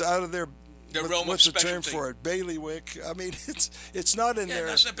 It's out of their realm what's of the term specialty. for it? Bailiwick. I mean, it's not in their...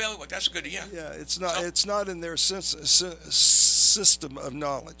 Yeah, that's not bailiwick. That's good, yeah. Yeah, it's not in their system of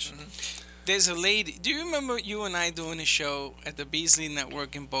knowledge. Mm-hmm. There's a lady. Do you remember you and I doing a show at the Beasley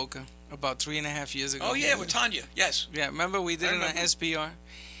Network in Boca about 3.5 years ago? Oh, yeah, with Tanya, yes. Yeah, remember we did it on SBR?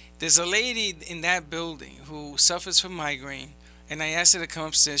 There's a lady in that building who suffers from migraine, and I asked her to come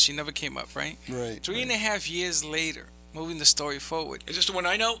upstairs. She never came up, right? Right. 3.5 years later, moving the story forward. Is this the one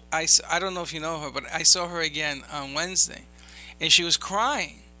I know? I don't know if you know her, but I saw her again on Wednesday, and she was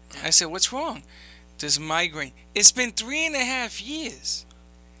crying. I said, "What's wrong?" This migraine. It's been 3.5 years.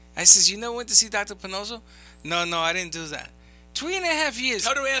 I says, "You know when to see Dr. Pannozzo?" No, I didn't do that. 3.5 years.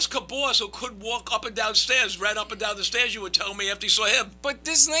 How do I ask her boss who couldn't walk up and down stairs, ran up and down the stairs, you would tell me after you saw him? But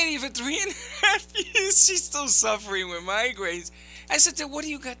this lady for 3.5 years, she's still suffering with migraines. I said, "Then what do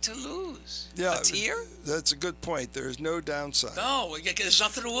you got to lose? Yeah, A tear?" That's a good point. There's no downside. No, there's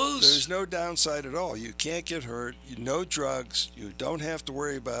nothing to lose. There's no downside at all. You can't get hurt. No drugs. You don't have to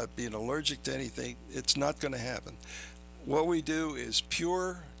worry about being allergic to anything. it's not going to happen. What we do is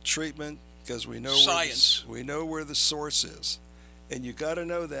pure treatment because we know science. We know where the source is, and you got to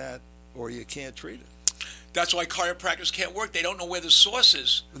know that, or you can't treat it. That's why chiropractors can't work. They don't know where the source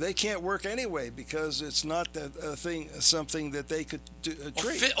is. They can't work anyway because it's not something that they could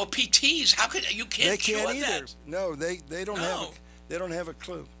treat. Or PTs. How could you can't? They can't cure either. That. No, they don't have. They don't have a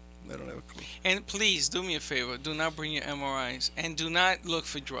clue. They don't have a clue. And please do me a favor. Do not bring your MRIs and do not look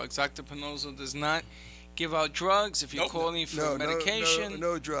for drugs. Dr. Pannozzo does not give out drugs. If you're calling for medication,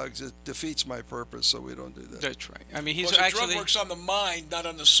 no drugs. It defeats my purpose, so we don't do that. That's right. I mean, he's the actually drug works on the mind, not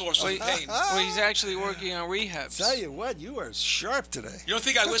on the source of the pain. Well, he's actually working on rehabs. Tell you what, you are sharp today. You don't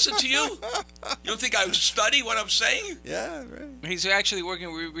think I listen to you? You don't think I study what I'm saying? Yeah, right. He's actually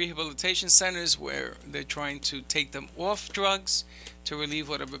working with rehabilitation centers where they're trying to take them off drugs to relieve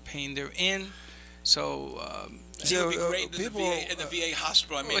whatever pain they're in. So he would be great in the VA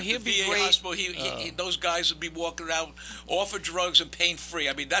hospital. I mean, the VA hospital, those guys would be walking around off of drugs and pain-free.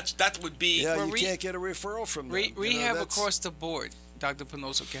 I mean, that would be... Yeah, you can't get a referral from them. Rehab across the board, Dr.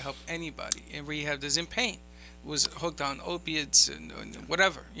 Pannozzo can help anybody. And rehab is in pain. Was hooked on opiates and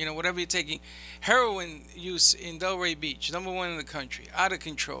whatever. Whatever you're taking. Heroin use in Delray Beach, #1 in the country. Out of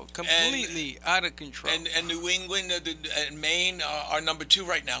control. Completely out of control. And New England and Maine are #2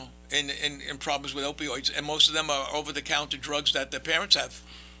 right now in problems with opioids. And most of them are over-the-counter drugs that their parents have.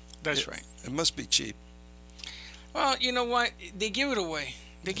 That's right. It must be cheap. Well, you know what? They give it away.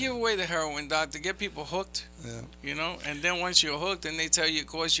 They give away the heroin, doc, to get people hooked. Yeah. And then once you're hooked, then they tell you it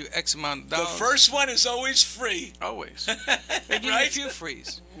costs you X amount of dollars. The first one is always free. Always. They give you a few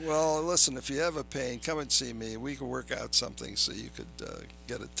frees. Well, listen, if you have a pain, come and see me. We can work out something so you could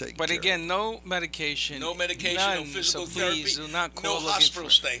get it taken care of. But again, no medication. No medication, none, no physical so please therapy, do not call no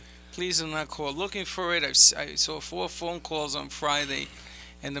hospital stay. Please do not call looking for it. I saw 4 phone calls on Friday.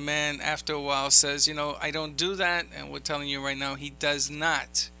 And the man, after a while, says, I don't do that. And we're telling you right now, he does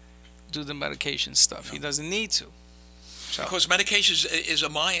not do the medication stuff. No. He doesn't need to. So. Because medication is a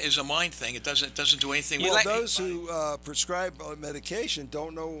mind thing. It doesn't do anything. Well, those who prescribe medication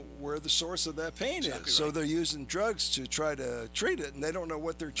don't know where the source of that pain is, so they're using drugs to try to treat it, and they don't know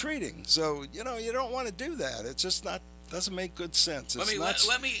what they're treating. So you don't want to do that. It's just doesn't make good sense.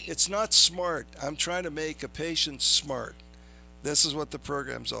 It's not smart. I'm trying to make a patient smart. This is what the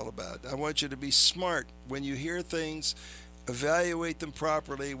program's all about. I want you to be smart when you hear things. Evaluate them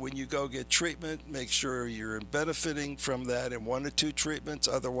properly. When you go get treatment, make sure you're benefiting from that in 1 or 2 treatments.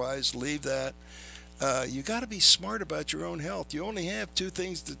 Otherwise, leave that. You got to be smart about your own health. You only have 2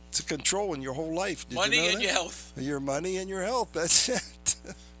 things to control in your whole life. Did money you know and that? Your health. Your money and your health. That's it.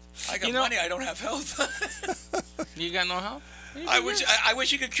 I got money. I don't have health. You got no health? I wish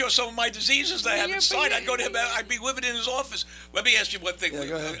he could cure some of my diseases that I have inside. I'd go to him. I'd be living in his office. Let me ask you one thing.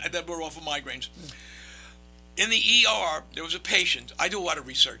 That we're off of migraines. In the ER, there was a patient, I do a lot of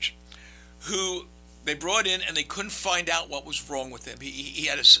research, who they brought in and they couldn't find out what was wrong with him. He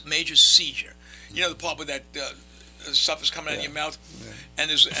had a major seizure. You know the part where that stuff is coming out of your mouth? Yeah.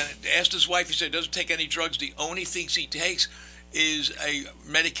 And asked his wife, he said he doesn't take any drugs. The only things he takes is a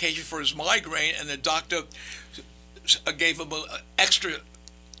medication for his migraine, and the doctor gave him an extra.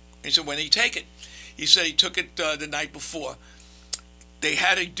 He said, when did he take it? He said he took it the night before. They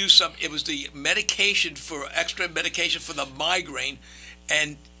had to do something. It was the extra medication for the migraine,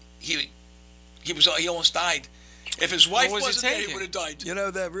 and he almost died. If his wife wasn't there, he would have died.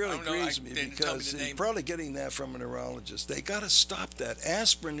 That really grieves me because he's probably getting that from a neurologist. They got to stop that.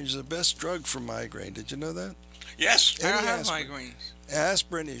 Aspirin is the best drug for migraine. Did you know that? Yes. I don't have migraines.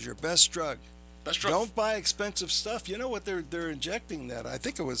 Aspirin is your best drug. Best drug. Don't buy expensive stuff. You know what they're injecting that? I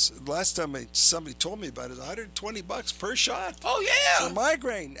think it was last time somebody told me about it. $120 per shot. Oh yeah. For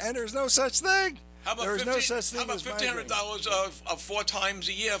migraine, and there's no such thing. How about There's no such thing as $1,500 of 4 times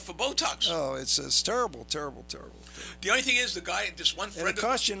a year for Botox? Oh, it's terrible, terrible, terrible. The only thing is, the guy, this one friend. And it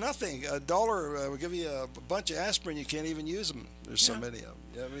costs you nothing. $1 will give you a bunch of aspirin. You can't even use them. There's so many of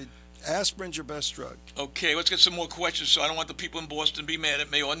them. I mean, aspirin's your best drug. Okay, let's get some more questions, so I don't want the people in Boston to be mad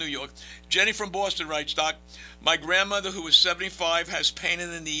at me, or New York. Jenny from Boston writes, Doc, my grandmother, who is 75, has pain in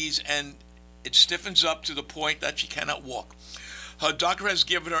the knees, and it stiffens up to the point that she cannot walk. Her doctor has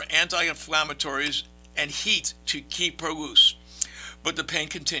given her anti-inflammatories and heat to keep her loose, but the pain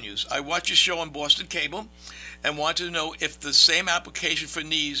continues. I watch your show on Boston Cable and wanted to know if the same application for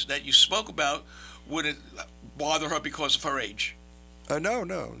knees that you spoke about would bother her because of her age.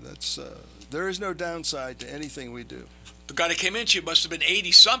 No. That's there is no downside to anything we do. The guy that came in to you must have been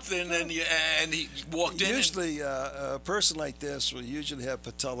 80-something, and he walked in. Usually, a person like this will usually have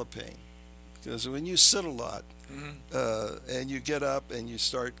patella pain, because when you sit a lot and you get up and you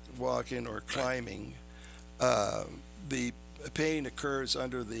start walking or climbing, the pain occurs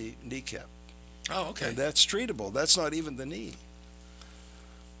under the kneecap. Oh, okay. And that's treatable. That's not even the knee.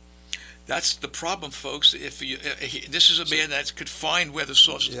 That's the problem, folks. If you, this is a man that could find where the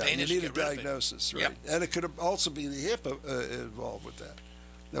source of the pain is. You need a diagnosis, right? Yep. And it could also be the hip involved with that.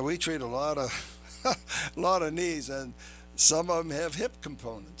 Now, we treat a lot of knees, and some of them have hip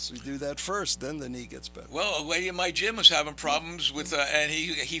components. We do that first, then the knee gets better. Well, a lady in my gym was having problems with, and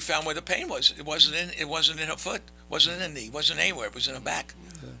he found where the pain was. It wasn't in her foot, wasn't in the knee, wasn't anywhere. It was in her back.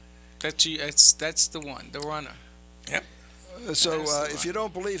 Yeah. That's the one, the runner. Yep. So if you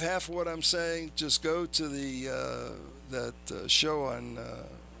don't believe half of what I'm saying, just go to the that show on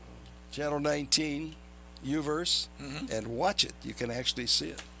Channel 19, Uverse, and watch it. You can actually see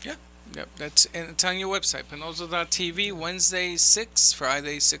it. Yeah. Yep, and it's on your website, Pannozzo.tv, Wednesday 6,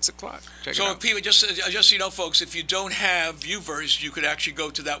 Friday 6 o'clock. Check it out. So people, just so you know, folks, if you don't have Uverse, you could actually go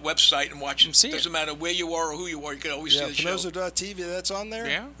to that website and watch it. Doesn't matter where you are or who you are, you can always see the show. Pannozzo.tv, that's on there?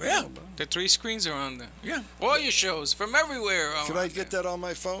 Yeah. The 3 screens are on there. Yeah. All your shows from everywhere. Can I get that on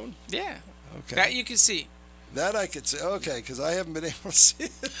my phone? Yeah. Okay. That you can see. That I could see. Okay, because I haven't been able to see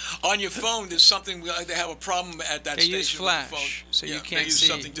it. On your phone, there's something, they have a problem at that station. They use flash, with the phone. so you can't use see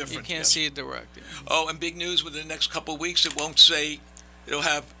something different. You can't see it direct. Yeah. Oh, and big news within the next couple of weeks, it won't say, it'll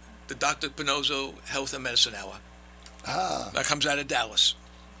have the Dr. Pannozzo Health and Medicine Hour. That comes out of Dallas.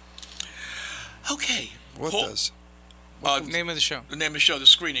 Okay. What does? The name of the show. The name of the show, the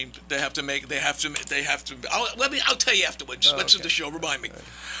screening. They have to. I'll tell you afterwards. Let's do the show. Remind me. Right.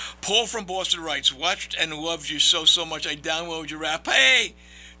 Paul from Boston writes, watched and loved you so much. I download your app. Hey,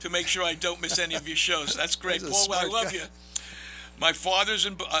 to make sure I don't miss any of your shows. That's great, Paul. I love you. My father's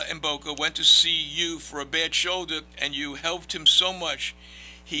in Boca went to see you for a bad shoulder, and you helped him so much.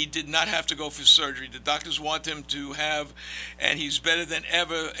 He did not have to go for surgery. The doctors want him to have, and he's better than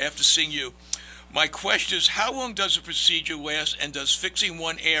ever after seeing you. My question is, how long does the procedure last, and does fixing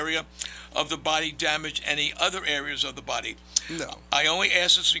one area of the body damage any other areas of the body? No. I only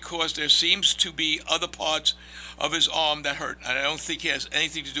ask this because there seems to be other parts of his arm that hurt, and I don't think it has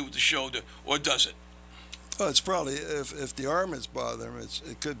anything to do with the shoulder, or does it? Well, it's probably, if the arm is bothering him,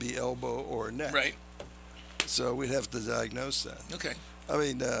 it could be elbow or neck. Right. So we'd have to diagnose that. Okay. I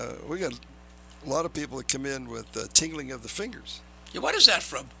mean, we got a lot of people that come in with tingling of the fingers. Yeah, what is that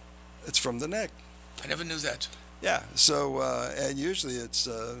from? It's from the neck. I never knew that. Yeah. So, and usually it's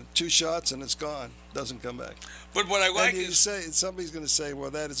 2 shots and it's gone. Doesn't come back. But what I like and is somebody's going to say, well,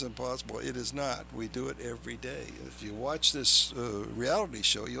 that is impossible. It is not. We do it every day. If you watch this reality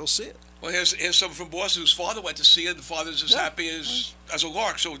show, you'll see it. Well, here's someone from Boston whose father went to see it. The father's as happy as a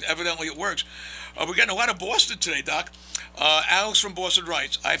lark, so evidently it works. We're getting a lot of Boston today, Doc. Alex from Boston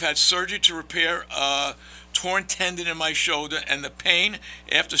writes, I've had surgery to repair a torn tendon in my shoulder, and the pain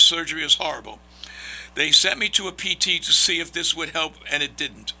after surgery is horrible. They sent me to a PT to see if this would help, and it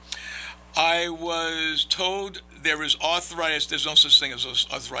didn't. I was told there is arthritis. There's no such thing as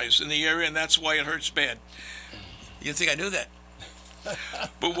arthritis in the area, and that's why it hurts bad. You didn't think I knew that?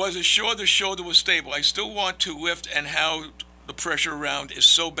 But was assured the shoulder was stable. I still want to lift, and how the pressure around is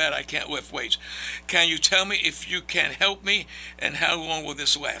so bad I can't lift weights. Can you tell me if you can help me, and how long will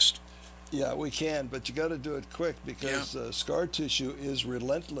this last? Yeah, we can, but you got to do it quick because scar tissue is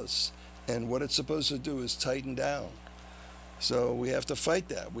relentless, and what it's supposed to do is tighten down. So we have to fight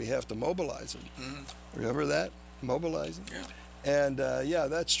that. We have to mobilize it. Remember that? Mobilizing. Yeah. And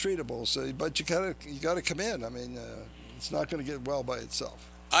that's treatable. So, but you gotta come in. I mean, it's not going to get well by itself.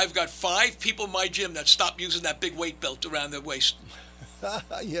 I've got 5 people in my gym that stopped using that big weight belt around their waist.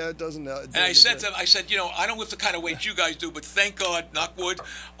 Yeah, it doesn't. And I said to them, I don't lift the kind of weight you guys do, but thank God, knock wood,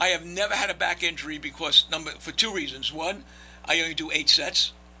 I have never had a back injury because for 2 reasons. One, I only do 8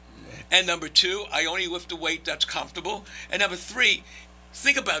 sets. And number 2, I only lift a weight that's comfortable. And number 3,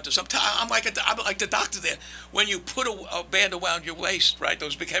 think about this. I'm like the doctor there. When you put a band around your waist, right,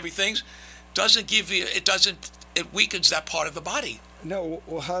 those big heavy things, it weakens that part of the body. No,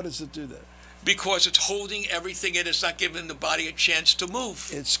 well, how does it do that? Because it's holding everything in. It's not giving the body a chance to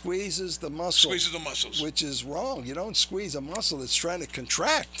move. It squeezes the muscle. Squeezes the muscles. Which is wrong. You don't squeeze a muscle. It's trying to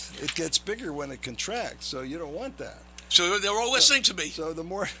contract. It gets bigger when it contracts, so you don't want that. So they're all listening to me. So the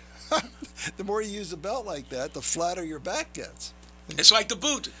more you use a belt like that, the flatter your back gets. It's like the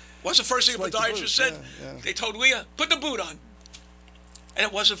boot. What's the first thing a podiatrist said? Yeah. They told Leah, put the boot on. And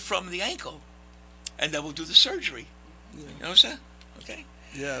it wasn't from the ankle. And then we'll do the surgery. Yeah. You know what I'm saying? Okay.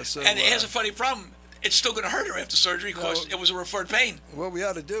 Yeah. So. And here's a funny problem. It's still going to hurt her after surgery because it was a referred pain. What we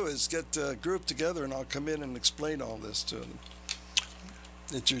ought to do is get a group together, and I'll come in and explain all this to them.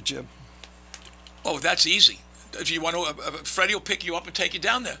 At your gym. Oh, that's easy. If you want to, Freddie will pick you up and take you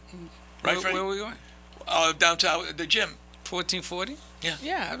down there. Right, Freddie? Where are we going? Downtown, the gym. 1440? Yeah.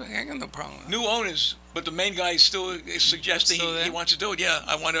 Yeah, I got no problem with that. New owners, but the main guy is still suggesting he wants to do it. Yeah,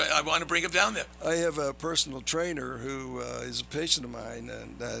 I want to bring him down there. I have a personal trainer who is a patient of mine,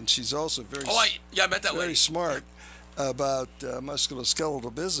 and she's also very I met that very lady. Smart about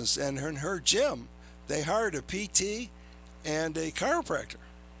musculoskeletal business. And in her gym, they hired a PT and a chiropractor.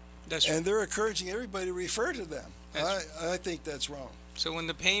 That's right. And they're encouraging everybody to refer to them. I think that's wrong. So when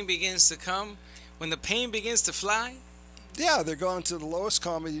the pain begins to come, when the pain begins to fly, yeah, they're going to the lowest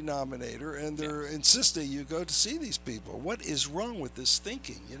common denominator, and they're insisting you go to see these people. What is wrong with this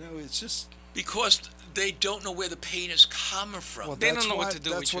thinking? You know, it's just because they don't know where the pain is coming from. Well, they don't know what to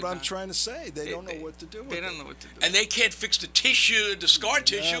do. That's what I'm trying to say. They don't know what to do. They don't know what to do. And they can't fix the tissue, the scar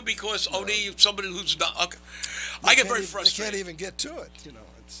tissue, because only somebody who's not. Okay. I get very frustrated. They can't even get to it. You know,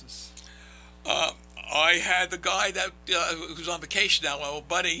 it's just. I had the guy that who's on vacation now, my old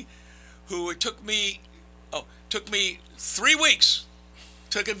buddy, who took me 3 weeks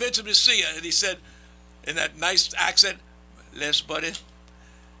to convince him to see you, and he said, in that nice accent, "Les, buddy,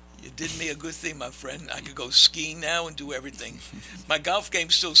 you did me a good thing, my friend. I could go skiing now and do everything. My golf game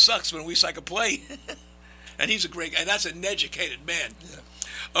still sucks, but at least I could play." And he's a great guy. That's an educated man. Yeah.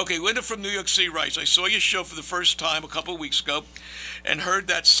 Okay, Linda from New York City writes, I saw your show for the first time a couple of weeks ago and heard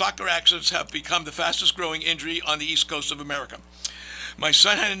that soccer accidents have become the fastest growing injury on the East Coast of America. My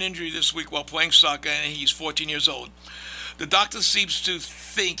son had an injury this week while playing soccer, and he's 14 years old. The doctor seems to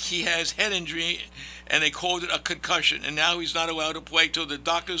think he has head injury, and they called it a concussion, and now he's not allowed to play till the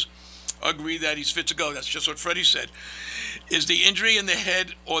doctors agree that he's fit to go. That's just what Freddie said. Is the injury in the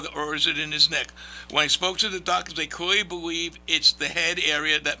head or is it in his neck? When I spoke to the doctors, they clearly believe it's the head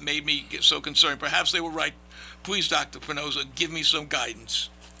area that made me get so concerned. Perhaps they were right. Please, Dr. Pannozzo, give me some guidance.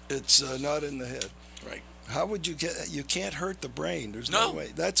 It's not in the head. Right. How would you can't hurt the brain. There's no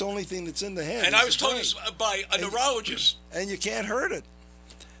way. That's the only thing that's in the head. And I was told this by a neurologist. And you can't hurt it.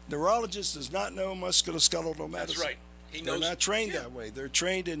 Neurologist does not know musculoskeletal medicine. That's right. They're not trained that way. They're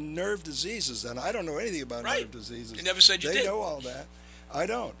trained in nerve diseases, and I don't know anything about nerve diseases. You never said you did. They know all that. I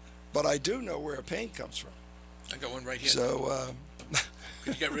don't. But I do know where pain comes from. I got one right here. So,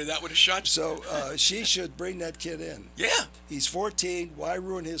 could you get rid of that with a shot? So she should bring that kid in. Yeah. He's 14. Why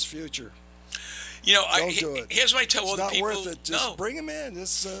ruin his future? You know, don't do it. Here's what I tell all the people. It's not worth it. Just bring him in.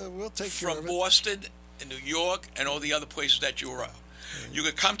 We'll take care of it. From Boston and New York and all the other places that you are at. You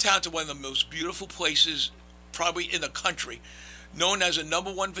could come down to one of the most beautiful places probably in the country, known as a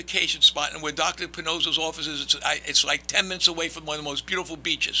 #1 vacation spot, and where Dr. Pannozzo's office is, it's like 10 minutes away from one of the most beautiful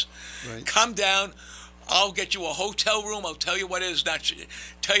beaches. Right. Come down. I'll get you a hotel room. I'll tell you what it is.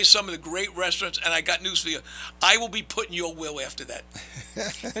 Tell you some of the great restaurants, and I got news for you. I will be putting your will after that.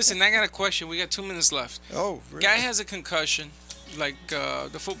 Listen, I got a question. We got 2 minutes left. Oh, really? Guy has a concussion, like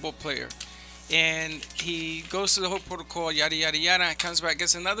the football player, and he goes through the whole protocol, yada, yada, yada, comes back,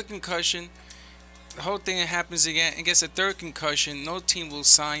 gets another concussion. The whole thing happens again and gets a third concussion. No team will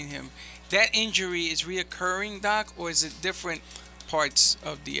sign him. That injury is reoccurring, Doc, or is it different parts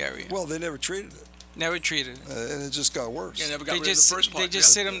of the area? Well, they never treated it. Never treated it. And it just got worse. Yeah, never got rid of the first part. They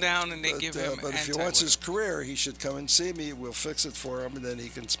just sit him down and they give him But if he wants his career, he should come and see me. We'll fix it for him, and then he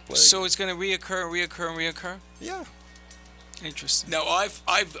can play. So it's going to reoccur? Yeah. Interesting. Now,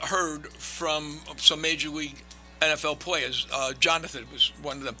 I've heard from some Major League NFL players, Jonathan was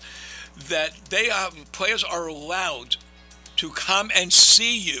one of them, that players are allowed to come and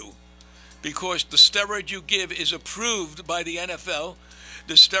see you because the steroid you give is approved by the NFL.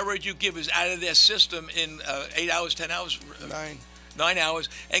 The steroid you give is out of their system in 8 hours, 10 hours, 9 hours,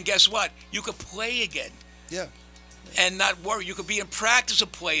 and guess what? You could play again. Yeah. and not worry. You could be in practice and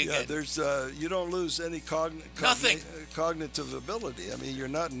play again. Yeah, there's you don't lose any Nothing. Cognitive ability. I mean, you're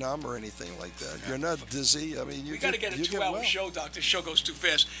not numb or anything like that. You're not dizzy. I mean, we got to get a 2-hour show, Doctor. The show goes too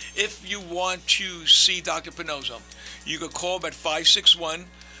fast. If you want to see Dr. Pannozzo, you can call him at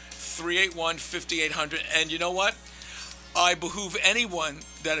 561-381-5800. And you know what? I behoove anyone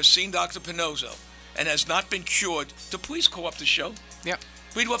that has seen Dr. Pannozzo and has not been cured to please call up the show. Yep.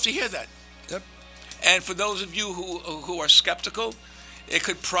 We'd love to hear that. Yep. And for those of you who are skeptical, it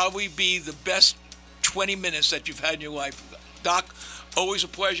could probably be the best 20 minutes that you've had in your life. Doc, always a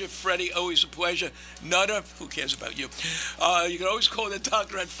pleasure. Freddy, always a pleasure. Nutter, who cares about you? You can always call the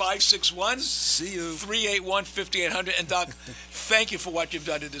doctor at 561-381-5800. And Doc, thank you for what you've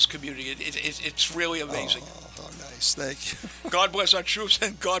done in this community. It's really amazing. Oh, nice. Thank you. God bless our troops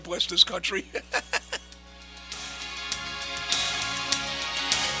and God bless this country.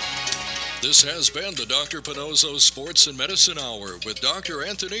 This has been the Dr. Pannozzo Sports and Medicine Hour with Dr.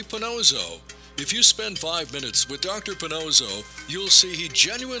 Anthony Pannozzo. If you spend 5 minutes with Dr. Pannozzo, you'll see he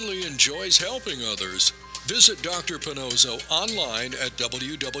genuinely enjoys helping others. Visit Dr. Pannozzo online at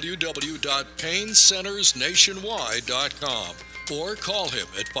www.paincentersnationwide.com or call him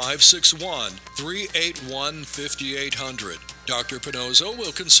at 561-381-5800. Dr. Pannozzo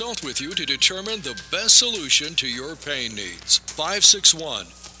will consult with you to determine the best solution to your pain needs.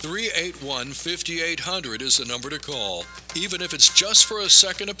 561-381-5800 is the number to call, even if it's just for a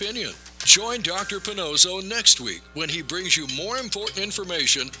second opinion. Join Dr. Pannozzo next week when he brings you more important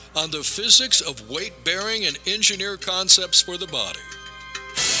information on the physics of weight-bearing and engineer concepts for the body.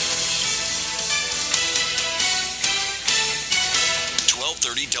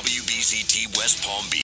 1230 WBZT West Palm Beach.